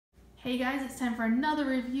Hey guys, it's time for another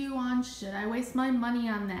review on should I waste my money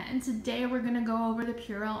on that? And today we're going to go over the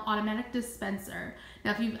Purell automatic dispenser.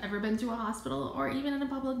 Now if you've ever been to a hospital or even in a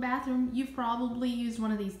public bathroom, you've probably used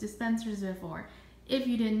one of these dispensers before. If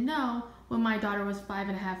you didn't know, when my daughter was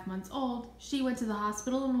 5.5 months old, she went to the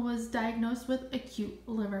hospital and was diagnosed with acute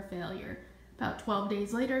liver failure. About 12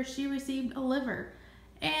 days later, she received a liver.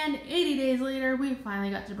 And 80 days later, we finally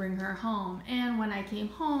got to bring her home. And when I came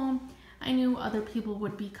home, I knew other people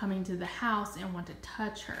would be coming to the house and want to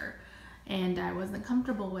touch her. And I wasn't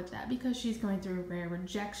comfortable with that because she's going through rare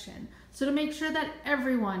rejection. So to make sure that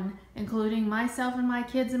everyone, including myself and my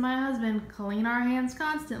kids and my husband, clean our hands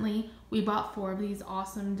constantly, we bought 4 of these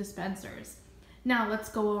awesome dispensers. Now let's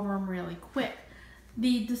go over them really quick.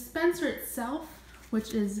 The dispenser itself,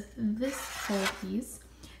 which is this whole piece,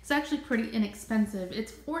 it's actually pretty inexpensive.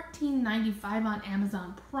 It's $14.95 on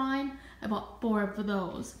Amazon Prime. I bought 4 of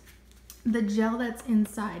those. The gel that's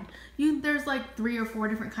inside, there's like 3 or 4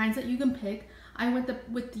 different kinds that you can pick. I went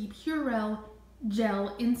with the Purell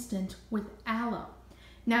gel instant with aloe.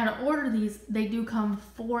 Now to order these, they do come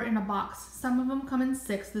 4 in a box. Some of them come in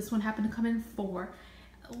 6. This one happened to come in 4.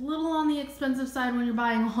 A little on the expensive side when you're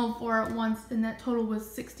buying all 4 at once, and that total was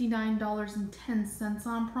 $69.10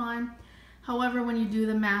 on Prime. However, when you do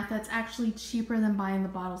the math, that's actually cheaper than buying the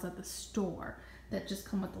bottles at the store that just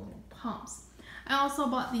come with the little pumps. I also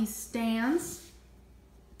bought these stands.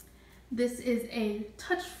 This is a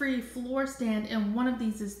touch-free floor stand, and one of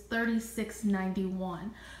these is $36.91.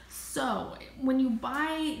 So when you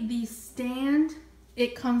buy the stand,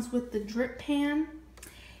 it comes with the drip pan.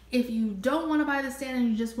 If you don't want to buy the stand and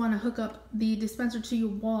you just want to hook up the dispenser to your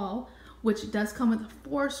wall, which does come with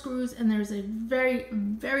 4 screws, and there's a very,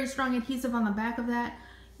 very strong adhesive on the back of that,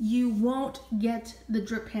 you won't get the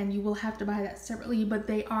drip pan. You will have to buy that separately, but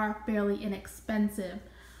they are fairly inexpensive.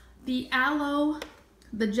 The aloe,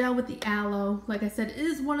 the gel with the aloe, like I said,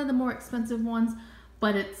 is one of the more expensive ones,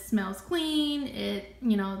 but it smells clean.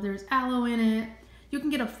 There's aloe in it. You can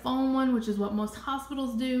get a foam one, which is what most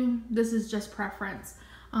hospitals do. This is just preference.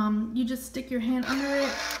 You just stick your hand under it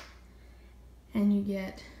and you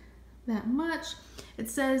get that much. It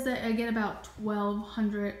says that I get about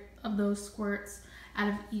 1,200 of those squirts out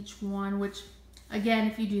of each one, which again,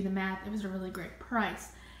 if you do the math, it was a really great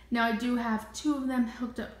price. Now I do have 2 of them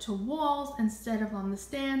hooked up to walls instead of on the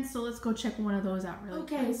stand, so let's go check one of those out really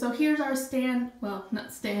quick. Okay, so here's our stand, well,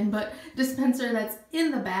 not stand, but dispenser that's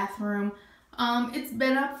in the bathroom. It's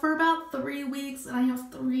been up for about 3 weeks, and I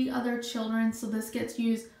have 3 other children, so this gets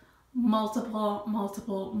used multiple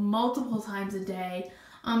times a day.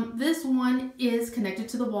 This one is connected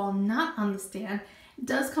to the wall, not on the stand. It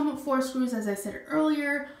does come with 4 screws, as I said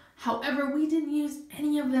earlier. However, we didn't use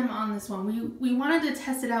any of them on this one. We wanted to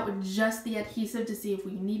test it out with just the adhesive to see if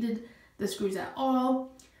we needed the screws at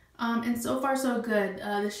all. And so far so good.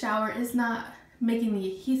 The shower is not making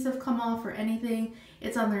the adhesive come off or anything.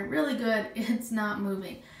 It's on there really good. It's not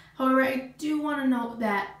moving. However, I do want to note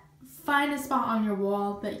that find a spot on your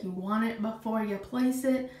wall that you want it before you place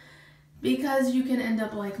it, because you can end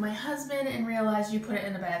up like my husband and realize you put it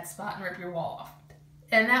in a bad spot and rip your wall off.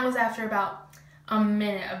 And that was after about a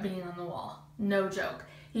minute of being on the wall. No joke.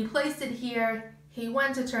 He placed it here, he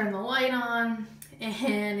went to turn the light on,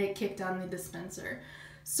 and it kicked on the dispenser.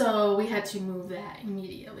 So we had to move that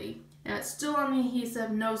immediately. Now it's still on the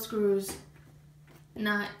adhesive, no screws,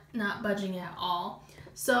 not budging at all.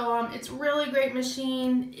 So it's a really great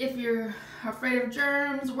machine if you're afraid of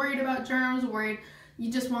germs, worried about germs,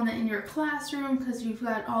 you just want it in your classroom because you've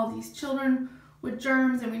got all these children with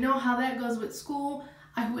germs, and we know how that goes with school.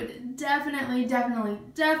 I would definitely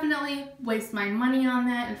waste my money on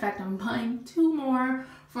that. In fact, I'm buying 2 more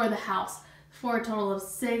for the house for a total of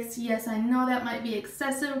 6. Yes, I know that might be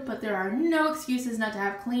excessive, but there are no excuses not to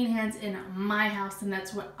have clean hands in my house, and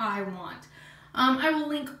that's what I want. I will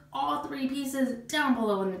link all 3 pieces down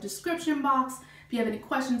below in the description box. If you have any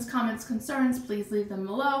questions, comments, concerns, please leave them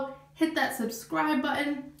below. Hit that subscribe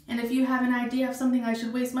button, and if you have an idea of something I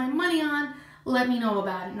should waste my money on, let me know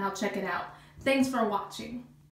about it and I'll check it out. Thanks for watching.